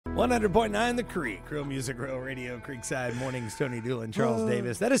100.9 The Creek, Real Music, Real Radio, Creekside Mornings, Tony Doolin, Charles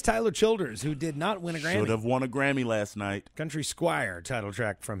Davis. That is Tyler Childers, who did not win a Grammy. Should have won a Grammy last night. Country Squire, title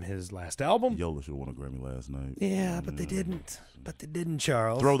track from his last album. Yola should have won a Grammy last night. Yeah, but they didn't. But they didn't,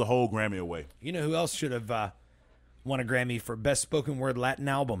 Charles. Throw the whole Grammy away. You know who else should have won a Grammy for Best Spoken Word Latin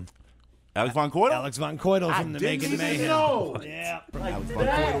Album? Alex von Keudell? Alex von Keudell from the Macon Mayhem. Yeah. Alex von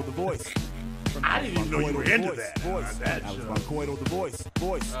Keudell, the voice. I didn't even know you were into that. Alex von Keudell, the voice.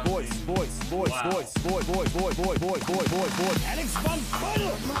 Voice. Alex von Keudell.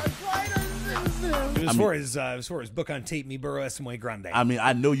 It was for his book on tape, Mi Burro Es Muy Grande. I mean,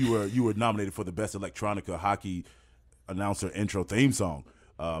 I know you were nominated for the Best Electronica Hockey Announcer Intro Theme Song.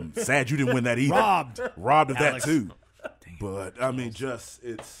 Sad you didn't win that either. Robbed of Alex. that too. But I mean, That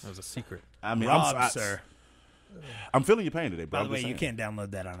was a secret. I mean, sir. I'm feeling your pain today, bro. By the way, you can't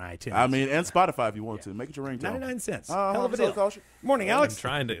download that on iTunes. I mean, and Spotify if you want to. Make it your ringtone. 99 cents. Hell of a deal. Morning, I'm Alex.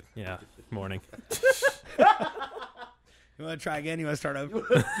 trying to. Yeah. Morning. You want to try again? You want to start over?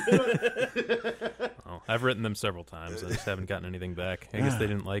 Oh, I've written them several times. I just haven't gotten anything back. I guess they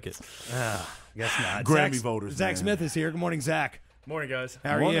didn't like it. Guess not. Grammy voters. Zach man. Smith is here. Good morning, Zach. Morning, guys.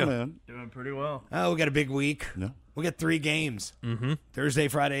 How are Morning, you? man. Doing pretty well. Oh, we got a big week. Yeah. We got 3 games. Mm-hmm. Thursday,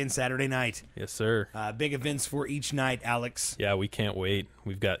 Friday, and Saturday night. Yes, sir. Big events for each night, Alex. Yeah, we can't wait.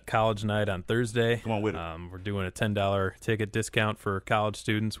 We've got college night on Thursday. Come on with it. We're doing a $10 ticket discount for college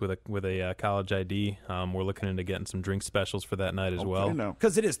students with a college ID. We're looking into getting some drink specials for that night as well. No.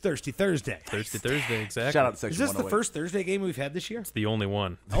 Because it is Thirsty Thursday. Thirsty Thursday, exactly. Shout out to Is Section this the 108. first Thursday game we've had this year? It's the only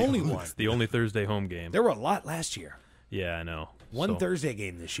one. Only one. It's the only Thursday home game. There were a lot last year. Yeah, I know. One So Thursday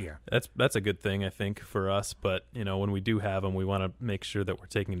game this year. That's a good thing, I think, for us. But when we do have them, we want to make sure that we're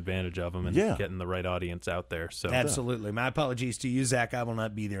taking advantage of them and getting the right audience out there. So Absolutely. My apologies to you, Zach. I will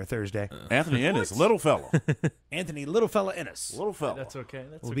not be there Thursday. Anthony Ennis, little fella. Anthony Littlefella Ennis Little fella. That's okay.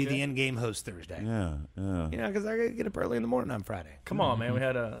 That's will okay. be the in-game host Thursday. Yeah. Because I got to get up early in the morning on Friday. Come on, man. We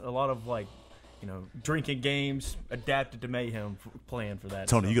had a lot of drinking games adapted to Mayhem planned for that.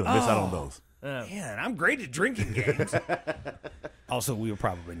 Tony, you're going to miss out on those. Man, I'm great at drinking games. Also, we will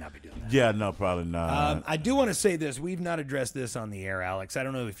probably not be doing that. Yeah, no, probably not. I do want to say this. We've not addressed this on the air, Alex. I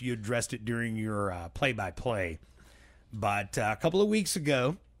don't know if you addressed it during your play-by-play, but a couple of weeks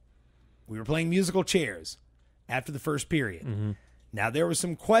ago, we were playing musical chairs after the first period. Mm-hmm. Now, there was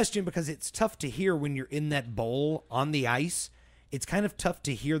some question because it's tough to hear when you're in that bowl on the ice. It's kind of tough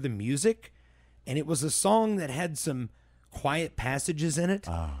to hear the music, and it was a song that had some quiet passages in it.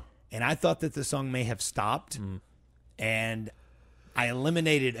 And I thought that the song may have stopped, and I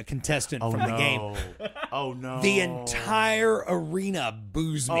eliminated a contestant from the game. Oh, no. The entire arena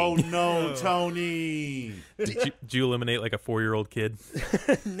boos me. Oh, no, Tony. did you eliminate like a 4-year-old kid?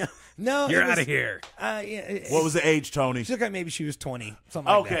 No. You're it was- out of here. What was the age, Tony? She looked like maybe she was 20,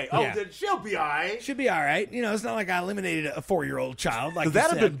 something like Okay. that. Oh, Yeah. then she'll be all right. Should be all right. It's not like I eliminated a 4-year-old child. Like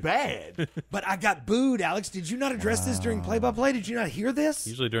That'd you have said. been bad. But I got booed, Alex. Did you not address this during play-by-play? Did you not hear this?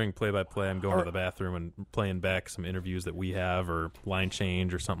 Usually during play-by-play, I'm going to the bathroom and playing back some interviews that we have or line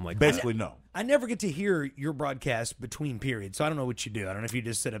change or something like that. Basically, no. I never get to hear your broadcast between periods, so I don't know what you do. I don't know if you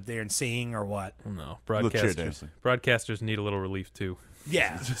just sit up there and sing or what. No, cheer dancing. broadcasters need a little relief too.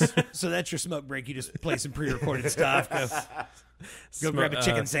 Yeah. So that's your smoke break. You just play some pre-recorded stuff. Go grab a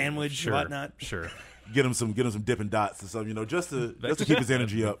chicken sandwich, Sure, whatnot. Sure. Get him some Dippin' Dots or something, just to keep his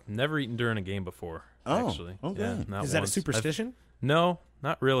energy up. Never eaten during a game before. Oh, actually. okay. Yeah, not Is that a once. superstition? No,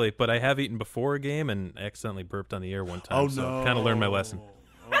 not really. But I have eaten before a game and accidentally burped on the air one time. Oh, so no. kind of learned my lesson.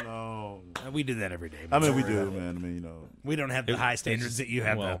 Oh, no. We do that every day. I mean, Don't we worry do, about it. man. I mean, We don't have the high standards that you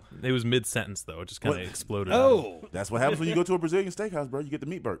have, Well, it was mid-sentence though. It just kind of What? exploded. though. Oh, that's what happens when you go to a Brazilian steakhouse, bro. You get the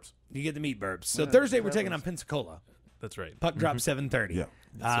meat burps. you get the meat burps. So Thursday we're taking on Pensacola. That's right. Puck drop 7:30.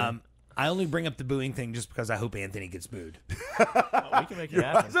 Yeah. I only bring up the booing thing just because I hope Anthony gets booed. We can make it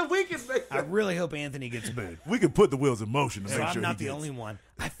happen. So we can I really hope Anthony gets booed. we can put the wheels in motion to So make I'm sure not he the gets. only one.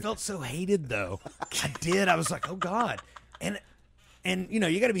 I felt so hated though. I did. I was like, oh God. And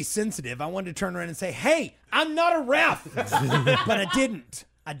you got to be sensitive. I wanted to turn around and say, hey, I'm not a ref. But I didn't.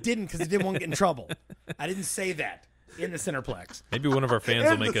 I didn't because I didn't want to get in trouble. I didn't say that in the Centerplex. Maybe one of our fans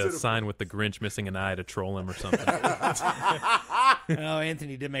will And the make a cinema. sign with the Grinch missing an eye to troll him or something. Oh,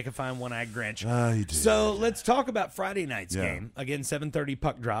 Anthony did make a fine one-eyed Grinch. He did. So let's talk about Friday night's Yeah. game. Again, 7:30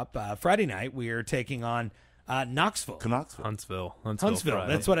 puck drop. Friday night, we are taking on Knoxville. Knoxville. Huntsville. Huntsville.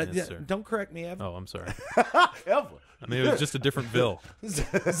 Friday. That's what I Yes, sir. don't correct me, Evan. Oh, I'm sorry. Ever. I mean, it was just a different bill.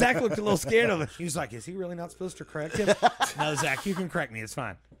 Zach looked a little scared of it. He was like, is he really not supposed to correct him? No, Zach, you can correct me. It's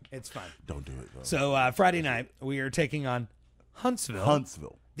fine. It's fine. Don't do it, though. So Friday night, we are taking on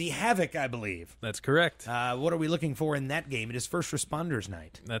Huntsville. the Havoc, I believe. That's correct. What are we looking for in that game? It is First Responders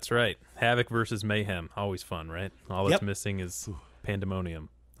Night. That's right. Havoc versus Mayhem. Always fun, right? All that's missing is pandemonium,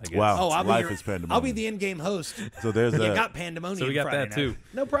 I guess. Wow. Oh, Life is pandemonium. I'll be the in-game host. So there's You that. got pandemonium. So we got Friday that, too. night.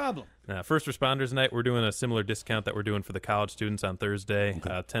 No problem. First Responders Night, we're doing a similar discount that we're doing for the college students on Thursday.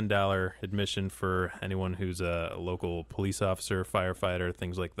 $10 admission for anyone who's a local police officer, firefighter,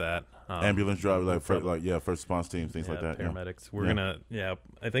 things like that. Ambulance driver, first response team, things like that. Paramedics. We're gonna,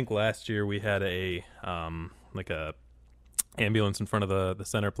 I think last year we had a ambulance in front of the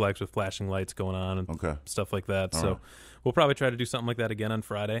Centerplex with flashing lights going on and stuff like that. So we'll probably try to do something like that again on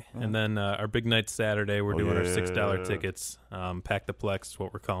Friday. And then our big night Saturday, we're doing our $6 tickets. Pack the Plex is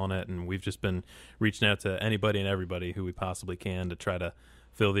what we're calling it. And we've just been reaching out to anybody and everybody who we possibly can to try to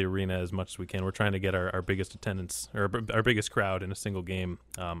fill the arena as much as we can. We're trying to get our biggest attendance, or our biggest crowd in a single game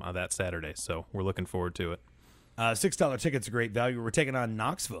on that Saturday. So we're looking forward to it. $6 tickets a great value. We're taking on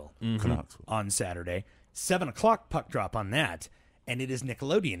Knoxville on Saturday. 7 o'clock puck drop on that, and it is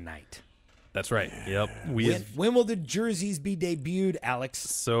Nickelodeon night. That's right. Yep. When will the jerseys be debuted, Alex?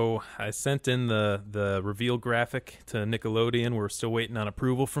 So I sent in the reveal graphic to Nickelodeon. We're still waiting on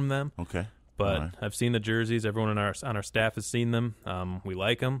approval from them. Okay. But I've seen the jerseys. Everyone on our staff has seen them. We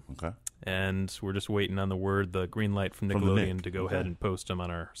like them. Okay. And we're just waiting on the green light from Nickelodeon to go ahead and post them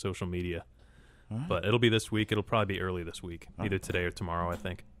on our social media. But it'll be this week. It'll probably be early this week, either today or tomorrow, I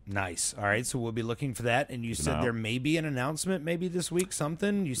think. Nice. All right, so we'll be looking for that. And you said there may be an announcement maybe this week,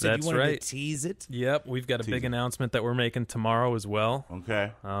 something. You said you wanted to tease it. Yep, we've got a big announcement that we're making tomorrow as well.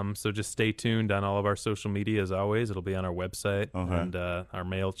 Okay. So just stay tuned on all of our social media as always. It'll be on our website and our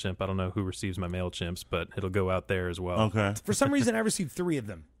MailChimp. I don't know who receives my MailChimps, but it'll go out there as well. Okay. For some reason, I received 3 of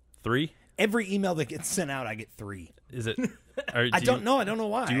them. 3? Every email that gets sent out, I get 3. Is it? I don't know. I don't know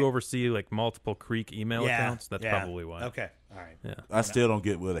why. Do you oversee like multiple Creek email accounts? That's probably why. Okay. All right. Yeah. I still don't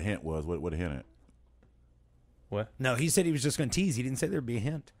get what the hint was. What a hint at? What? No, he said he was just going to tease. He didn't say there'd be a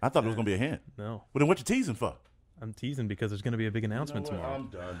hint. I thought it was going to be a hint. No. Well, then what you teasing for? I'm teasing because there's going to be a big announcement tomorrow. I'm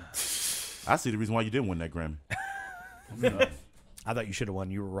done. I see the reason why you didn't win that Grammy. I thought you should have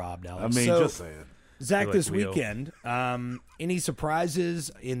won. You were robbed, Alex. I mean, just saying. Zach, like this we owe. weekend, any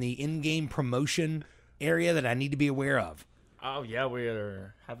surprises in the in-game promotion area that I need to be aware of? Oh, yeah,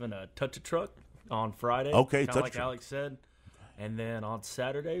 we're having a touch-a-truck on Friday. Okay, kind of like touch-a-truck. Alex said. And then on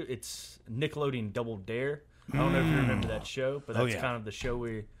Saturday, it's Nickelodeon Double Dare. I don't know if you remember that show, but that's kind of the show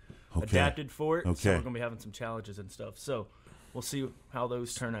we adapted for it. So we're going to be having some challenges and stuff. So we'll see how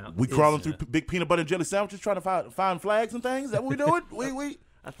those turn out. We crawling through big peanut butter and jelly sandwiches trying to find flags and things? Is that what we doing? we.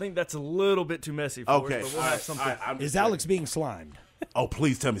 I think that's a little bit too messy for us, but we'll have something. Is Alex being slimed? Oh,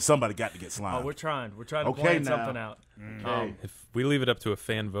 please tell me somebody got to get slimed. Oh, we're trying. We're trying to plan something out. If we leave it up to a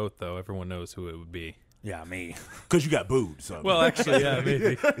fan vote, though, everyone knows who it would be. Yeah, me. Because you got booed. So. Well, actually, yeah,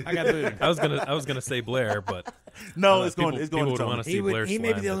 maybe. I got booed. I was gonna say Blair, but no, it's people going would to want to Tony. see Blair. He may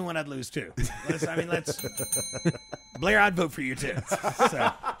be slam, the only one I'd lose to. Let's. Blair, I'd vote for you too.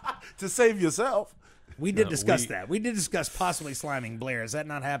 So, To save yourself. we did discuss that. We did discuss possibly sliming Blair. Is that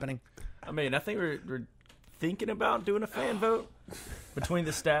not happening? I mean, I think we're thinking about doing a fan vote between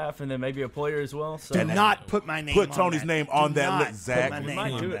the staff and then maybe a player as well. So Do not put my name. Put on Tony's that. name Do on that not list, Zach. Put my name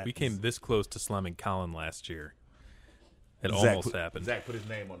might on do that. we came this close to slamming Colin last year. It Zach, almost happened. Zach, put his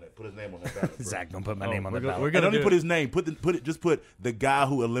name on that. Put his name on that ballot. Bro. Zach, don't put my name on the we're ballot. And gonna don't even do put it. his name. Just put the guy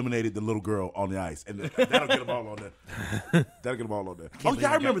who eliminated the little girl on the ice, and that'll get them all on there. That'll get them all on there. Oh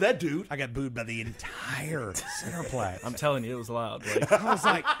yeah, I remember that dude. I got booed by the entire Centerplex. I'm telling you, it was loud. Like, I was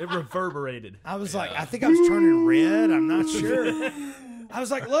like, it reverberated. I think I was turning red. I'm not sure. I was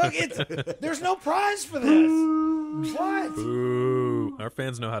like, look, there's no prize for this. What? Boo! Our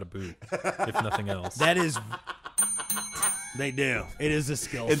fans know how to boo, if nothing else. That is. They do. It is a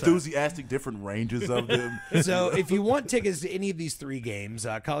skill set. Enthusiastic, different ranges of them. So if you want tickets to any of these 3 games,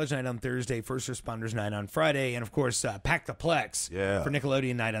 College Night on Thursday, First Responders Night on Friday, and of course Pack the Plex for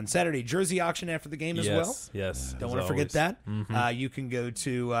Nickelodeon Night on Saturday. Jersey auction after the game as well. Yes. Don't want to forget that. You can go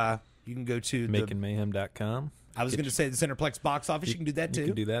to MaconMayhem.com. I was going to say the Centerplex box office. You can do that too. You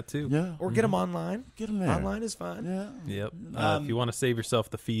can do that too. Yeah. Or get them online. Get them there. Online is fine. Yeah. Yep. If you want to save yourself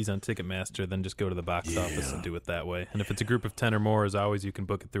the fees on Ticketmaster, then just go to the box office and do it that way. And if it's a group of 10 or more, as always, you can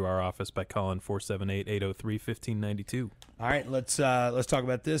book it through our office by calling 478-803-1592. All right, let's talk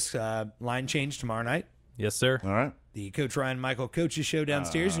about this line change tomorrow night. Yes, sir. All right. The Coach Ryan Michael Coaches Show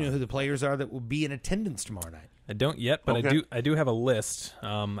downstairs. You know who the players are that will be in attendance tomorrow night. I don't yet, but I do have a list.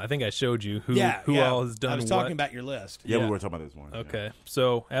 I think I showed you who all has done what. I was talking about your list. Yeah, we were talking about this morning. Okay.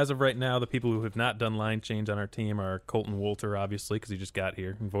 So as of right now, the people who have not done line change on our team are Colton Wolter, obviously, because he just got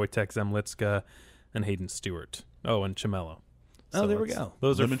here, and Wojtek Zemlicka, and Hayden Stewart. Oh, and Chimelo. So there we go.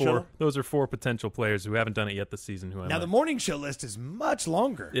 Those are 4 potential players who haven't done it yet this season. Now the morning show list is much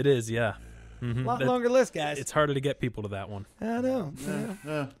longer. It is, yeah. Mm-hmm. A lot longer list, guys. It's harder to get people to that one. I know.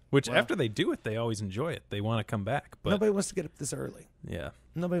 Which after they do it, they always enjoy it. They want to come back. But nobody wants to get up this early. Yeah.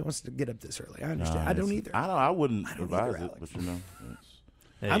 Nobody wants to get up this early. I understand. I don't either. I wouldn't advise it, but you know.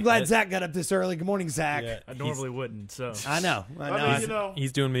 Hey, I'm glad Zack got up this early. Good morning, Zack. Yeah, I normally wouldn't. So I know.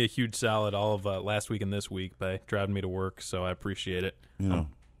 He's doing me a huge solid all of last week and this week by driving me to work, so I appreciate it. I'm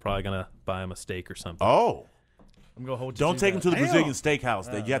probably gonna buy him a steak or something. Oh, I'm gonna hold. Don't take him to the Brazilian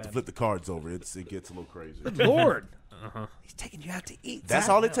steakhouse. You have to flip the cards over. It gets a little crazy. Good Lord. He's taking you out to eat. That's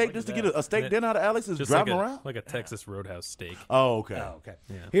all it takes just to get a steak dinner out of Alex is driving around? Like a Texas Roadhouse steak. Oh, okay.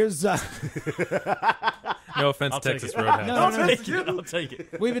 Yeah. Here's no offense, Texas Roadhouse. I'll take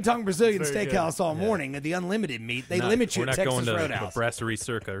it. We've been talking Brazilian steakhouse all morning. The unlimited meat. They limit you at Texas Roadhouse. We're not going to Brasserie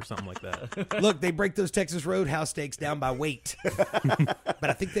Circa or something like that. Look, they break those Texas Roadhouse steaks down by weight. But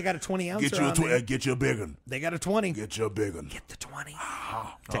I think they got a 20-ounce. Get you a big one. They got a 20. Get you a big one. Get the 20.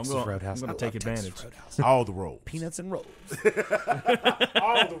 Texas Roadhouse. I'm going to take advantage. All the rolls. Peanuts and rolls.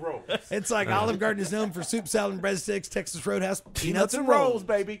 All the rolls. It's like Olive Garden is known for soup, salad, and breadsticks. Texas Roadhouse, peanuts and rolls,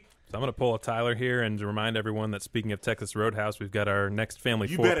 baby. So I'm going to pull a Tyler here and remind everyone that speaking of Texas Roadhouse, we've got our next family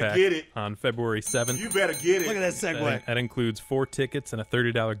 4-pack on February 7th. You better get it. Look at that segue. That includes 4 tickets and a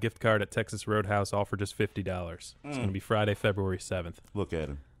 $30 gift card at Texas Roadhouse, all for just $50. It's going to be Friday, February 7th. Look at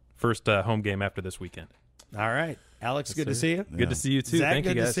him. First home game after this weekend. All right. Alex, good to see you. Good to see you, too. Zack, Thank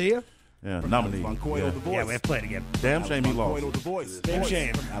you, guys. Good to see you. Yeah, nominee. Yeah, we have to play it again. Damn shame he lost. Damn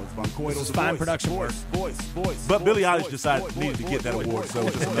shame. This is fine production work. But Billie Eilish decided needed to get that award, so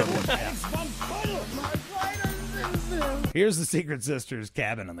it's just another one. Here's the Secret Sisters'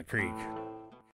 Cabin on the Creek.